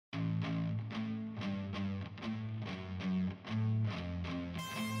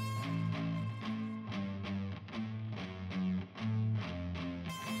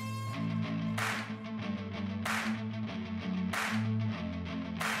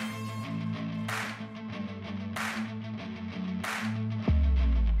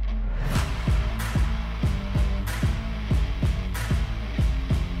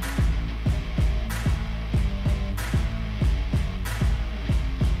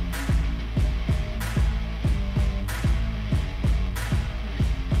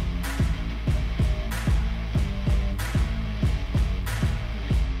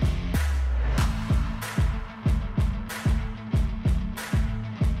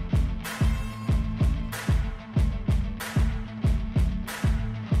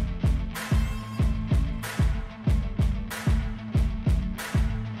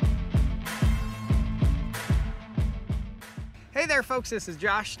there folks, this is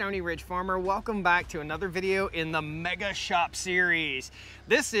Josh, Stoney Ridge Farmer. Welcome back to another video in the Mega Shop series.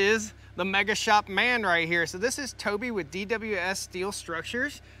 This is the Mega Shop man right here. So this is Toby with DWS Steel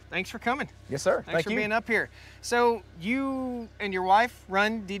Structures. Thanks for coming. Yes, sir. Thanks for being up here. So you and your wife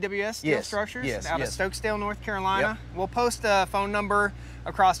run DWS Steel Structures out of Stokesdale, North Carolina. Yep. We'll post a phone number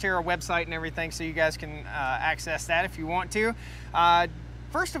across here, our website and everything, so you guys can access that if you want to.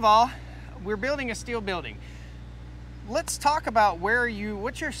 First of all, we're building a steel building. Let's talk about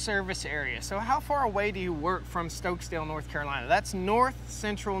what's your service area? So how far away do you work from Stokesdale, North Carolina? That's north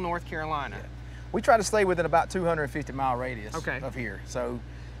central North Carolina. Yeah. We try to stay within about 250-mile radius of here. So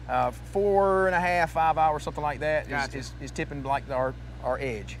 4.5, 5 hours, something like that is tipping like our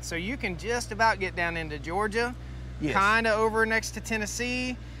edge. So you can just about get down into Georgia, kind of over next to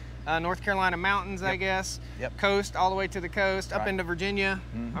Tennessee, North Carolina mountains, I guess, coast, all the way to the coast, up into Virginia.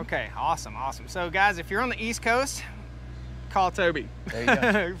 Okay, awesome, awesome. So guys, if you're on the East Coast, call Toby. There you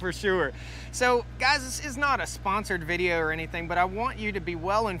go. For sure. So guys, this is not a sponsored video or anything, but I want you to be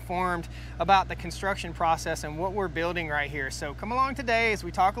well informed about the construction process and what we're building right here. So come along today as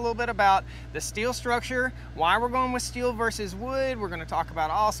we talk a little bit about the steel structure, why we're going with steel versus wood. We're going to talk about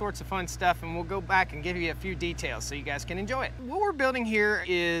all sorts of fun stuff, and we'll go back and give you a few details so you guys can enjoy it. What we're building here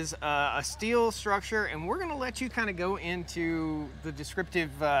is a steel structure, and we're going to let you kind of go into the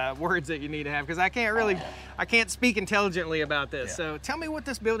descriptive words that you need to have, because I can't speak intelligently about this. So tell me what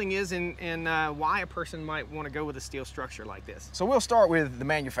this building is and why a person might want to go with a steel structure like this. So we'll start with the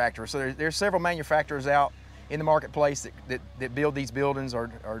manufacturer. So there's several manufacturers out in the marketplace that build these buildings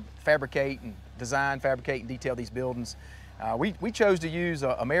or fabricate and design, fabricate and detail these buildings. We chose to use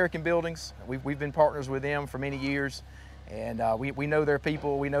American Buildings. We've been partners with them for many years, and we know their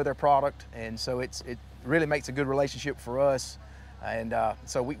people, we know their product, and so it really makes a good relationship for us. And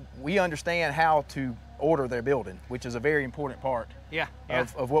so we understand how to order their building, which is a very important part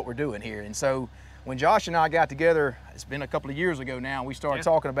of what we're doing here. And so when Josh and I got together, it's been a couple of years ago now, we started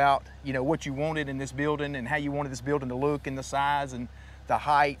talking about, you know, what you wanted in this building and how you wanted this building to look and the size and the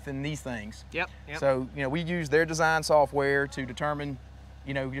height and these things. So, you know, we used their design software to determine,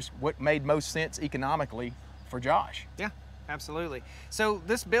 you know, just what made most sense economically for Josh. Yeah, absolutely. So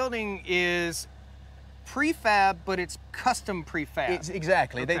this building is prefab, but it's custom prefab.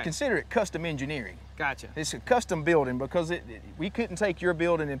 Exactly. They consider it custom engineering. Gotcha. It's a custom building because we couldn't take your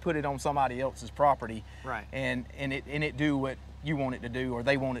building and put it on somebody else's property, and it do what you want it to do or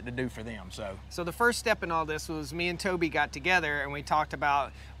they want it to do for them. So the first step in all this was me and Toby got together and we talked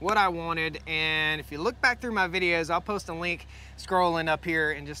about what I wanted. And if you look back through my videos, I'll post a link scrolling up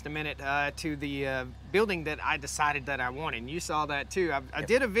here in just a minute to the building that I decided that I wanted. And you saw that too. I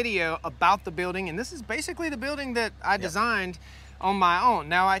did a video about the building, and this is basically the building that I designed on my own.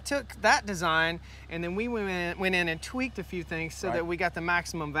 Now I took that design and then we went in and tweaked a few things so that we got the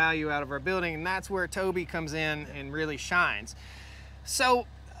maximum value out of our building, and that's where Toby comes in and really shines. So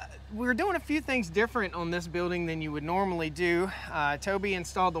we're doing a few things different on this building than you would normally do. Toby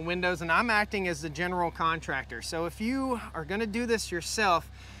installed the windows and I'm acting as the general contractor. So if you are gonna do this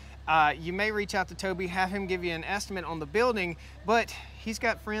yourself, you may reach out to Toby, have him give you an estimate on the building, but he's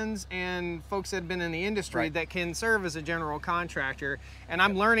got friends and folks that have been in the industry that can serve as a general contractor, and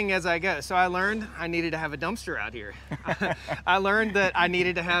I'm learning as I go. So I learned I needed to have a dumpster out here. I learned that I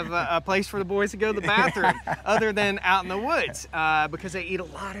needed to have a place for the boys to go to the bathroom other than out in the woods, because they eat a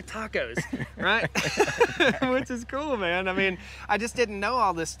lot of tacos, right? Which is cool, man. I mean, I just didn't know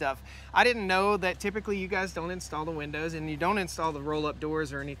all this stuff. I didn't know that typically you guys don't install the windows and you don't install the roll-up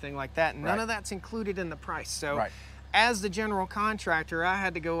doors or anything like that. None of that's included in the price. So as the general contractor, I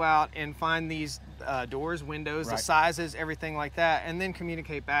had to go out and find these doors, windows, the sizes, everything like that, and then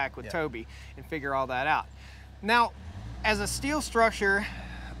communicate back with Toby and figure all that out. Now, as a steel structure,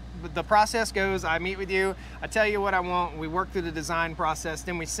 the process goes, I meet with you, I tell you what I want, we work through the design process,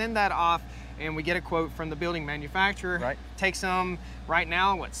 then we send that off and we get a quote from the building manufacturer. Takes them right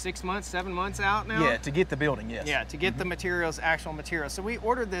now, what, 6 months, 7 months out now? Yeah, to get the building, Yeah, to get the materials, actual materials. So we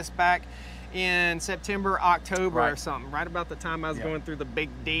ordered this back in September, October or something, right about the time I was going through the big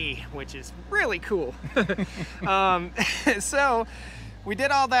D, which is really cool. So we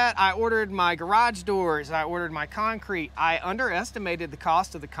did all that. I ordered my garage doors, I ordered my concrete. I underestimated the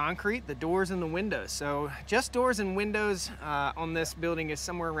cost of the concrete, the doors and the windows. So just doors and windows on this building is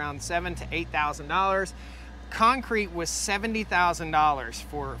somewhere around $7,000 to $8,000. Concrete was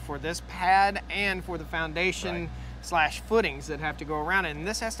 $70,000 for this pad and for the foundation slash footings that have to go around it. And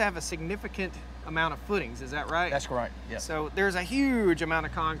this has to have a significant amount of footings, is that right? That's correct, yeah. So there's a huge amount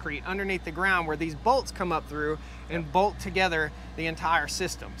of concrete underneath the ground where these bolts come up through and bolt together the entire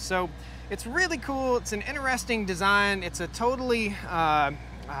system. So it's really cool. It's an interesting design. It's a totally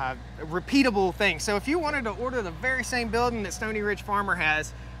repeatable thing. So if you wanted to order the very same building that Stoney Ridge Farmer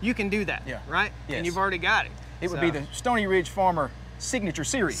has, you can do that, right? Yes. And you've already got it. It would be the Stoney Ridge Farmer Signature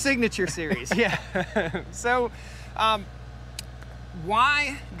Series. Signature Series, yeah. So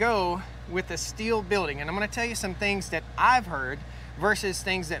why go with a steel building? And I'm going to tell you some things that I've heard versus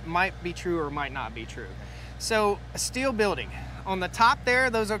things that might be true or might not be true. So a steel building, on the top there,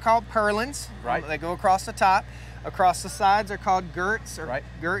 those are called purlins. Right. They go across the top. Across the sides are called girts, or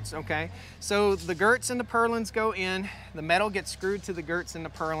girts, okay. So the girts and the purlins go in, the metal gets screwed to the girts and the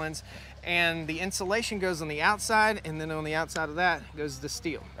purlins, and the insulation goes on the outside, and then on the outside of that goes the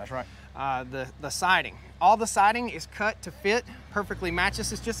steel. That's right. The siding. All the siding is cut to fit, perfectly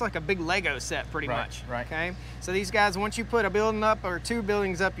matches. It's just like a big Lego set pretty much, okay? So these guys, once you put a building up or two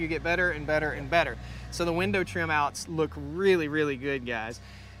buildings up, you get better and better and better. So the window trim outs look really, really good, guys.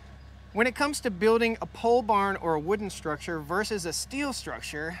 When it comes to building a pole barn or a wooden structure versus a steel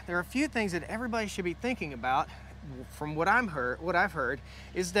structure, there are a few things that everybody should be thinking about. From what I've heard,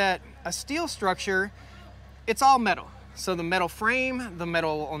 is that a steel structure, it's all metal. So the metal frame, the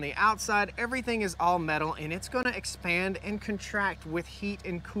metal on the outside, everything is all metal, and it's going to expand and contract with heat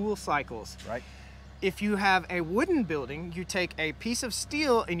and cool cycles. Right. If you have a wooden building, you take a piece of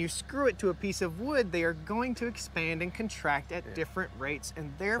steel and you screw it to a piece of wood, they are going to expand and contract at different rates,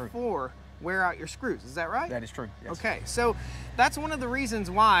 and therefore wear out your screws. Is that right? That is true, yes. Okay, so that's one of the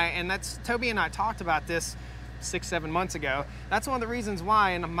reasons why, and that's, Toby and I talked about this 6-7 months ago. That's one of the reasons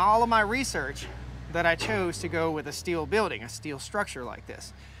why in all of my research that I chose to go with a steel building, a steel structure like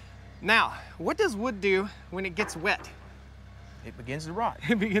this. Now, what does wood do when it gets wet? It begins to rot.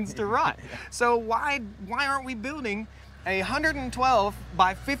 It begins to rot. So why aren't we building a 112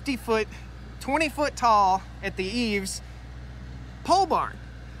 by 50 foot, 20 foot tall at the eaves pole barn?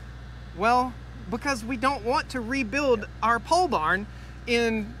 Well, because we don't want to rebuild our pole barn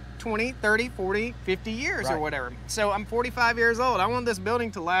in 20, 30, 40, 50 years or whatever. So I'm 45 years old. I want this building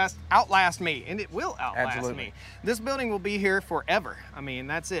to outlast me, and it will outlast me. This building will be here forever. I mean,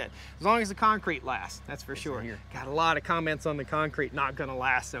 that's it. As long as the concrete lasts, that's for sure. Got a lot of comments on the concrete not gonna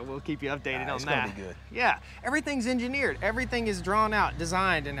last, so we'll keep you updated on that. It's gonna be good. Yeah, everything's engineered. Everything is drawn out,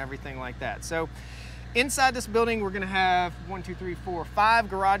 designed, and everything like that. So inside this building, we're gonna have 1, 2, 3, 4, 5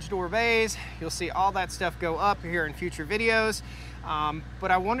 garage door bays. You'll see all that stuff go up here in future videos.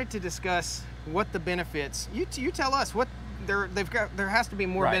 But I wanted to discuss what the benefits. You tell us what there has to be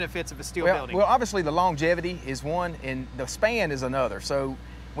more benefits of a steel building. Well, obviously the longevity is one, and the span is another. So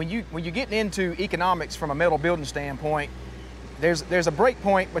when you're getting into economics from a metal building standpoint, there's a break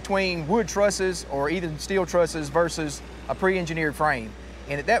point between wood trusses or even steel trusses versus a pre-engineered frame.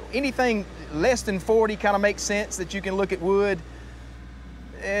 And anything less than 40 kind of makes sense that you can look at wood.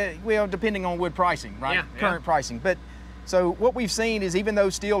 Well, depending on wood pricing, right? Yeah, Current pricing, but. So what we've seen is, even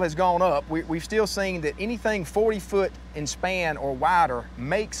though steel has gone up, we've still seen that anything 40 foot in span or wider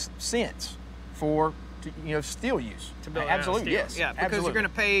makes sense for steel use. To build absolutely, yes. Yeah, because you're going to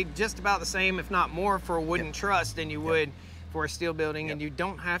pay just about the same, if not more, for a wooden truss than you would for a steel building, and you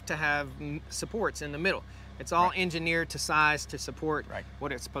don't have to have supports in the middle. It's all engineered to size to support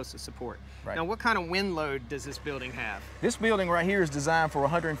what it's supposed to support. Now, what kind of wind load does this building have? This building right here is designed for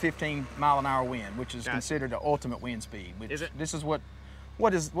 115 mile-an-hour wind, which is considered the ultimate wind speed. Is it? This is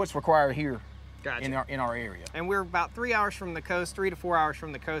what's required here in our area. And we're about 3 hours from the coast, 3 to 4 hours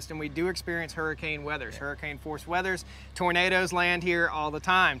from the coast, and we do experience hurricane weathers, hurricane force weathers. Tornadoes land here all the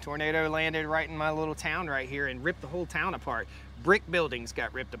time. Tornado landed right in my little town right here and ripped the whole town apart. Brick buildings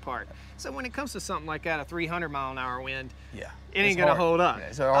got ripped apart. So when it comes to something like that, a 300 mile-an-hour wind, it ain't gonna hold up.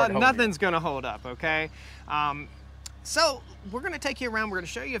 Nothing's gonna hold up, okay? So we're gonna take you around. We're gonna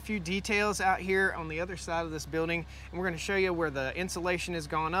show you a few details out here on the other side of this building, and we're gonna show you where the insulation has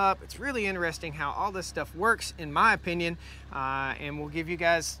gone up. It's really interesting how all this stuff works, in my opinion, and we'll give you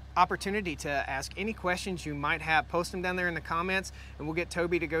guys opportunity to ask any questions you might have. Post them down there in the comments, and we'll get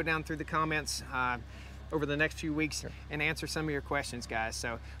Toby to go down through the comments over the next few weeks and answer some of your questions, guys.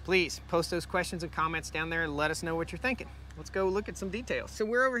 So please post those questions and comments down there and let us know what you're thinking. Let's go look at some details. So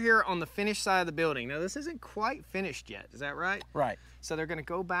we're over here on the finished side of the building. Now, this isn't quite finished yet, is that right? Right. So they're gonna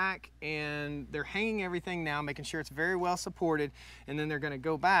go back and they're hanging everything now, making sure it's very well supported, and then they're gonna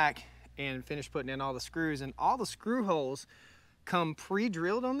go back and finish putting in all the screws, and all the screw holes come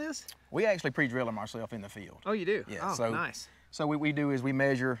pre-drilled on this? We actually pre-drill them ourselves in the field. Oh, you do? Yeah. Oh, so, nice. So what we do is we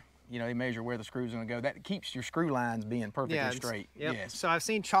measure, you know, they measure where the screw's gonna go. That keeps your screw lines being perfectly straight. Yep. Yes. So I've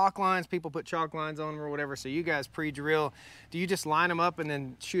seen chalk lines, people put chalk lines on them or whatever, so you guys pre-drill. Do you just line them up and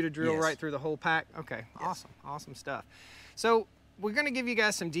then shoot a drill right through the whole pack? Okay, awesome, awesome stuff. So we're gonna give you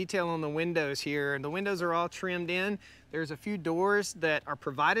guys some detail on the windows here, and the windows are all trimmed in. There's a few doors that are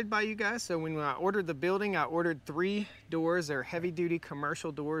provided by you guys. So when I ordered the building, I ordered 3 doors. They're heavy-duty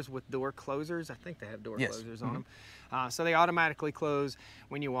commercial doors with door closers. I think they have door closers on them. So they automatically close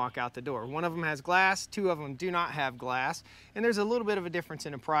when you walk out the door. One of them has glass, 2 of them do not have glass, and there's a little bit of a difference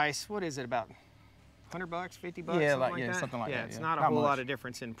in the price. What is it, about 100 bucks, 50 bucks, yeah, something like that? Something like that. It's not a whole lot of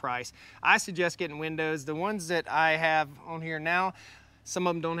difference in price. I suggest getting windows. The ones that I have on here now, some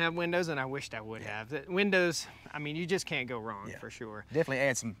of them don't have windows, and I wished I would have. The windows, I mean, you just can't go wrong for sure. Definitely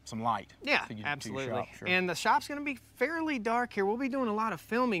add some light. Yeah, absolutely. To your shop, and the shop's gonna be fairly dark here. We'll be doing a lot of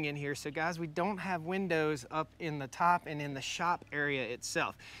filming in here, so guys, we don't have windows up in the top and in the shop area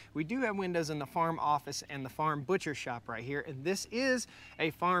itself. We do have windows in the farm office and the farm butcher shop right here, and this is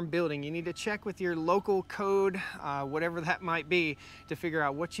a farm building. You need to check with your local code, whatever that might be, to figure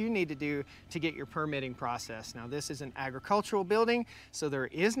out what you need to do to get your permitting process. Now, this is an agricultural building, so there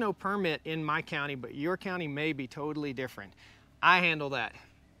is no permit in my county, but your county may be totally different. I handle that.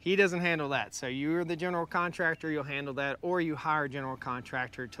 He doesn't handle that. So you're the general contractor, you'll handle that, or you hire a general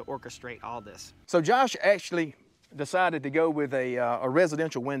contractor to orchestrate all this. So Josh actually decided to go with a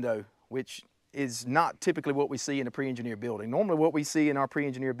residential window, which is not typically what we see in a pre-engineered building. Normally what we see in our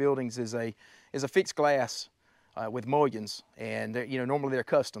pre-engineered buildings is a fixed glass with mullions, and you know, normally they're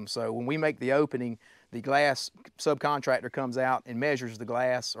custom. So when we make the opening, the glass subcontractor comes out and measures the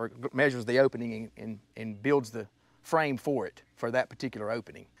glass, or measures the opening, and builds the frame for it, for that particular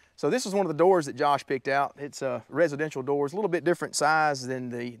opening. So this is one of the doors that Josh picked out. It's residential doors, a little bit different size than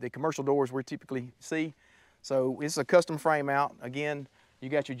the commercial doors we typically see. So it's a custom frame out. Again, you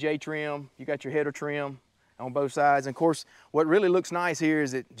got your J trim, you got your header trim on both sides. And of course, what really looks nice here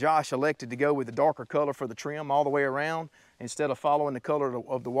is that Josh elected to go with the darker color for the trim all the way around, instead of following the color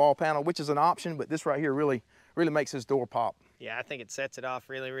of the wall panel, which is an option, but this right here really makes this door pop. Yeah, I think it sets it off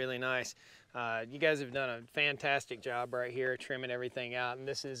really, really nice. You guys have done a fantastic job right here trimming everything out, and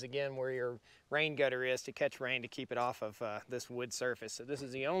this is again where your rain gutter is to catch rain to keep it off of this wood surface. So this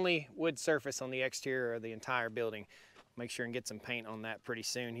is the only wood surface on the exterior of the entire building. Make sure and get some paint on that pretty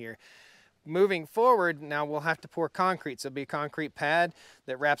soon here. Moving forward, now we'll have to pour concrete. So it'll be a concrete pad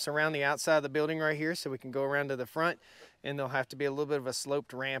that wraps around the outside of the building right here, so we can go around to the front, and there'll have to be a little bit of a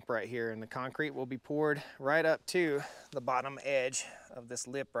sloped ramp right here, and the concrete will be poured right up to the bottom edge of this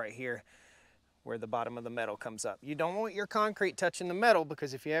lip right here, where the bottom of the metal comes up. You don't want your concrete touching the metal,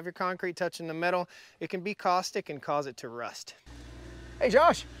 because if you have your concrete touching the metal, it can be caustic and cause it to rust. Hey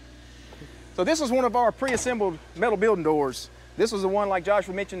Josh, so this is one of our pre-assembled metal building doors. This was the one, like Josh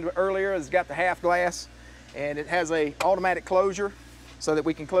mentioned earlier, it's got the half glass, and it has a automatic closure so that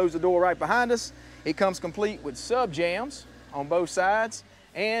we can close the door right behind us. It comes complete with sub jambs on both sides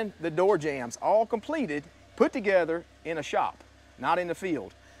and the door jambs, all completed, put together in a shop, not in the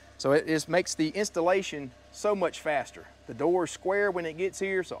field. So it just makes the installation so much faster. The door is square when it gets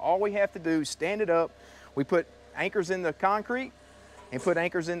here, so all we have to do is stand it up. We put anchors in the concrete and put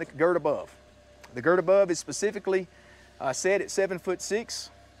anchors in the gird above. The gird above is specifically set at 7'6",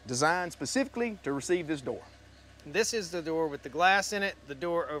 designed specifically to receive this door. This is the door with the glass in it. The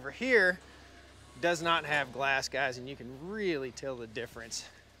door over here does not have glass, guys, and you can really tell the difference.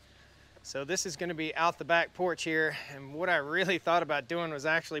 So this is going to be out the back porch here, and what I really thought about doing was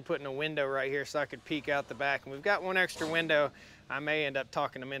actually putting a window right here so I could peek out the back. And we've got one extra window. I may end up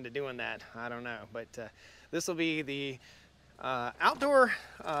talking them into doing that. I don't know, but this will be the outdoor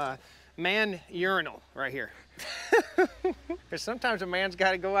man urinal right here. Because sometimes a man's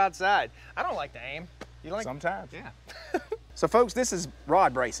got to go outside. I don't like to aim. You like? Sometimes. Yeah. So folks, this is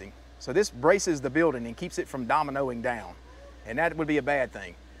rod bracing. So this braces the building and keeps it from dominoing down, and that would be a bad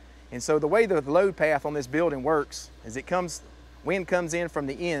thing. And so the way the load path on this building works is wind comes in from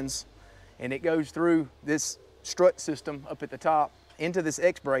the ends, and it goes through this strut system up at the top into this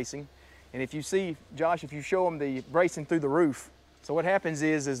X bracing. And if you see, Josh, if you show them the bracing through the roof, so what happens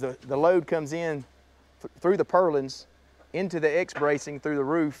is the load comes in through the purlins into the X bracing through the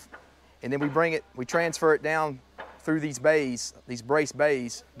roof, and then we transfer it down through these bays, these brace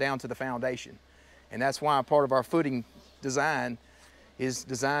bays, down to the foundation. And that's why part of our footing design is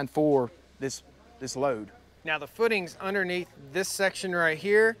designed for this load. Now the footings underneath this section right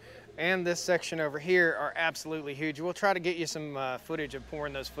here and this section over here are absolutely huge. We'll try to get you some footage of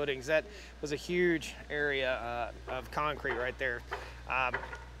pouring those footings. That was a huge area of concrete right there.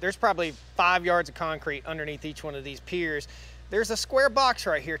 There's probably 5 yards of concrete underneath each one of these piers. there's a square box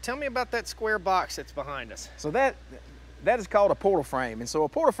right here. Tell me about that square box that's behind us. So that is called a portal frame. And so a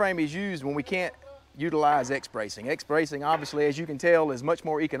portal frame is used when we can't utilize X-bracing. X-bracing, obviously, as you can tell, is much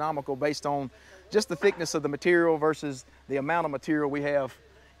more economical based on just the thickness of the material versus the amount of material we have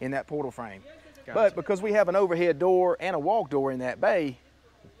in that portal frame. Gotcha. But because we have an overhead door and a walk door in that bay,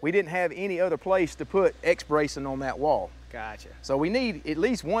 we didn't have any other place to put X-bracing on that wall. Gotcha. So we need at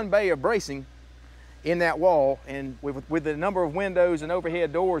least one bay of bracing in that wall, and with the number of windows and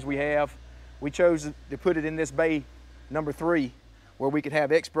overhead doors we have, we chose to put it in this bay number 3, where we could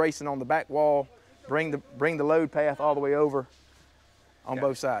have X-bracing on the back wall, bring the load path all the way over on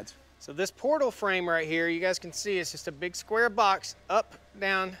both sides. So this portal frame right here, you guys can see it's just a big square box up,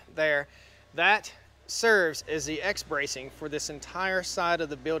 down there. That serves as the X-bracing for this entire side of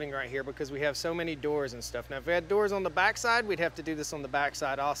the building right here, because we have so many doors and stuff. Now, if we had doors on the back side, we'd have to do this on the back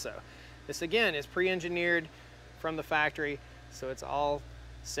side also. This, again, is pre-engineered from the factory, so it's all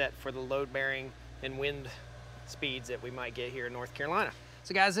set for the load bearing and wind speeds that we might get here in North Carolina.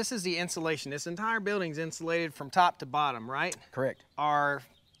 So guys, this is the insulation. This entire building's insulated from top to bottom, right? Correct. Our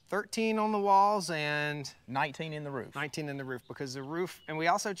 13 on the walls and 19 in the roof. 19 in the roof, because the roof, and we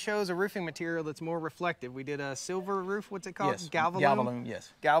also chose a roofing material that's more reflective. We did a silver roof, what's it called? Yes, Galvalume? Galvalume,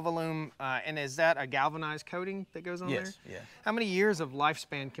 yes. Galvalume, and is that a galvanized coating that goes on there? Yes, yeah. How many years of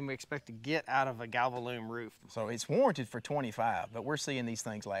lifespan can we expect to get out of a Galvalume roof? So it's warranted for 25, but we're seeing these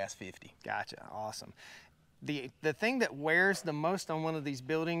things last 50. Gotcha, awesome. The thing that wears the most on one of these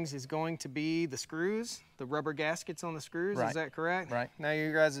buildings is going to be the screws, the rubber gaskets on the screws, right. Is that correct? Right. Now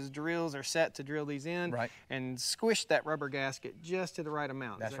your guys' drills are set to drill these in, right. And squish that rubber gasket just to the right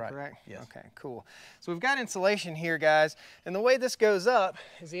amount. That's is that right. Correct? Yes. Okay, cool. So we've got insulation here, guys, and the way this goes up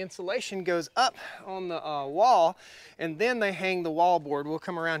is the insulation goes up on the wall, and then they hang the wall board. We'll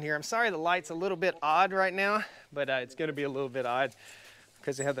come around here. I'm sorry the light's a little bit odd right now, but it's gonna be a little bit odd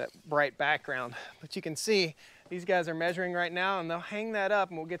because they have that bright background. But you can see these guys are measuring right now, and they'll hang that up,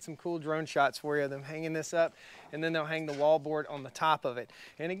 and we'll get some cool drone shots for you, them hanging this up, and then they'll hang the wall board on the top of it.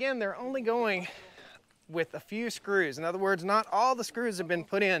 And again, they're only going with a few screws. In other words, not all the screws have been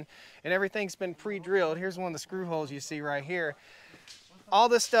put in, and everything's been pre-drilled. Here's one of the screw holes you see right here. All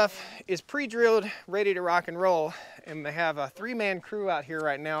this stuff is pre-drilled, ready to rock and roll, and they have a 3-man crew out here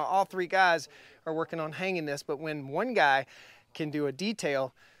right now. All 3 guys are working on hanging this, but when one guy can do a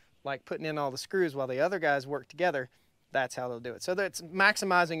detail like putting in all the screws while the other guys work together, that's how they'll do it. So that's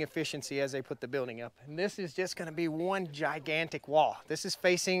maximizing efficiency as they put the building up. And this is just gonna be one gigantic wall. This is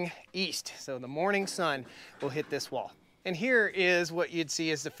facing east, so the morning sun will hit this wall. And here is what you'd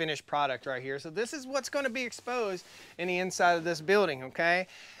see as the finished product right here. So this is what's gonna be exposed in the inside of this building, okay?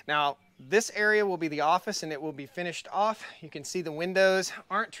 Now, this area will be the office, and it will be finished off. You can see the windows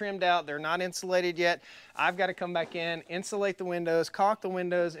aren't trimmed out. They're not insulated yet. I've got to come back in, insulate the windows, caulk the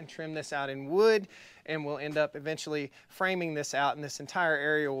windows, and trim this out in wood. And we'll end up eventually framing this out, and this entire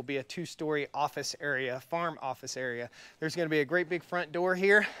area will be a 2-story office area, farm office area. There's going to be a great big front door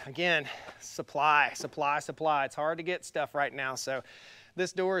here. Again, supply, supply, supply. It's hard to get stuff right now, so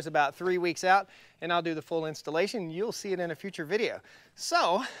this door is about 3 weeks out, and I'll do the full installation. You'll see it in a future video.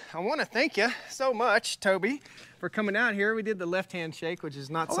 So I want to thank you so much, Toby, for coming out here. We did the left hand shake, which is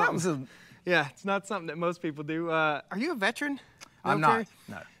not something. Yeah, it's not something that most people do. Are you a veteran? I'm military?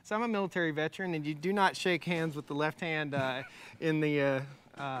 not. No. So I'm a military veteran, and you do not shake hands with the left hand in the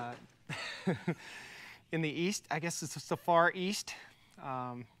in the east. I guess it's the far east.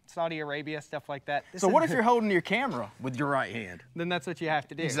 Saudi Arabia, stuff like that. So what if you're holding your camera with your right hand? Then that's what you have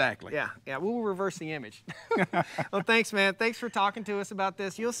to do. Exactly. Yeah, we'll reverse the image. Well, thanks, man. Thanks for talking to us about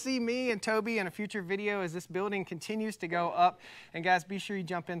this. You'll see me and Toby in a future video as this building continues to go up. And guys, be sure you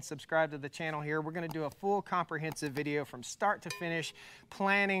jump in, subscribe to the channel here. We're gonna do a full comprehensive video from start to finish,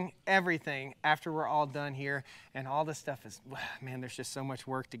 planning everything after we're all done here. And all this stuff is, man, there's just so much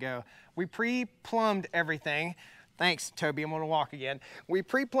work to go. We pre-plumbed everything. Thanks, Toby, I'm gonna walk again. We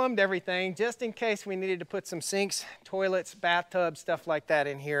pre-plumbed everything just in case we needed to put some sinks, toilets, bathtubs, stuff like that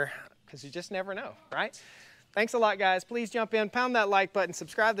in here, because you just never know, right? Thanks a lot, guys. Please jump in, pound that like button,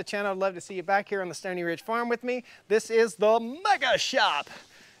 subscribe to the channel. I'd love to see you back here on the Stoney Ridge Farm with me. This is the Mega Shop,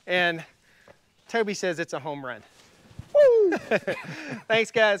 and Toby says it's a home run. Woo!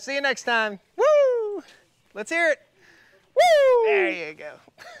 Thanks, guys. See you next time. Woo! Let's hear it. Woo! There you go.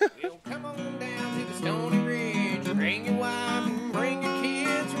 Well, come on down to the Stoney Ridge. Bring your wife and bring your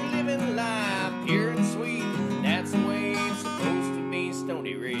kids. We're living life pure and sweet. That's the way it's supposed to be,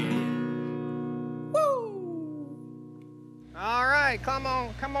 Stoney Ridge. Woo! All right, come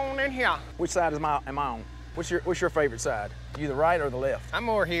on in here. Which side am I on? What's your favorite side? You the right or the left? I'm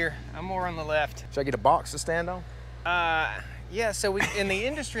more here. I'm more on the left. Should I get a box to stand on? Yeah, so in the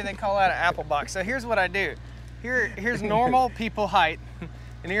industry they call that an apple box. So here's what I do. Here's normal people height,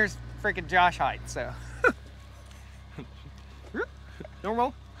 and here's freaking Josh height. So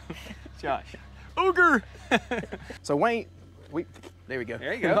normal, Josh, ogre. So Wayne, there we go.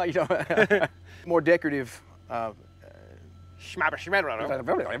 There you go. You know, more decorative.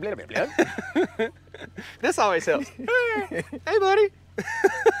 This always helps. Hey buddy.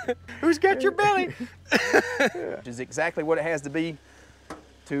 Who's got your belly? Which is exactly what it has to be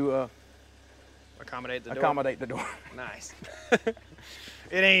to Accommodate the door. accommodate the door. Nice. It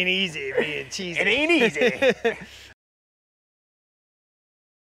ain't easy being cheesy. It ain't easy.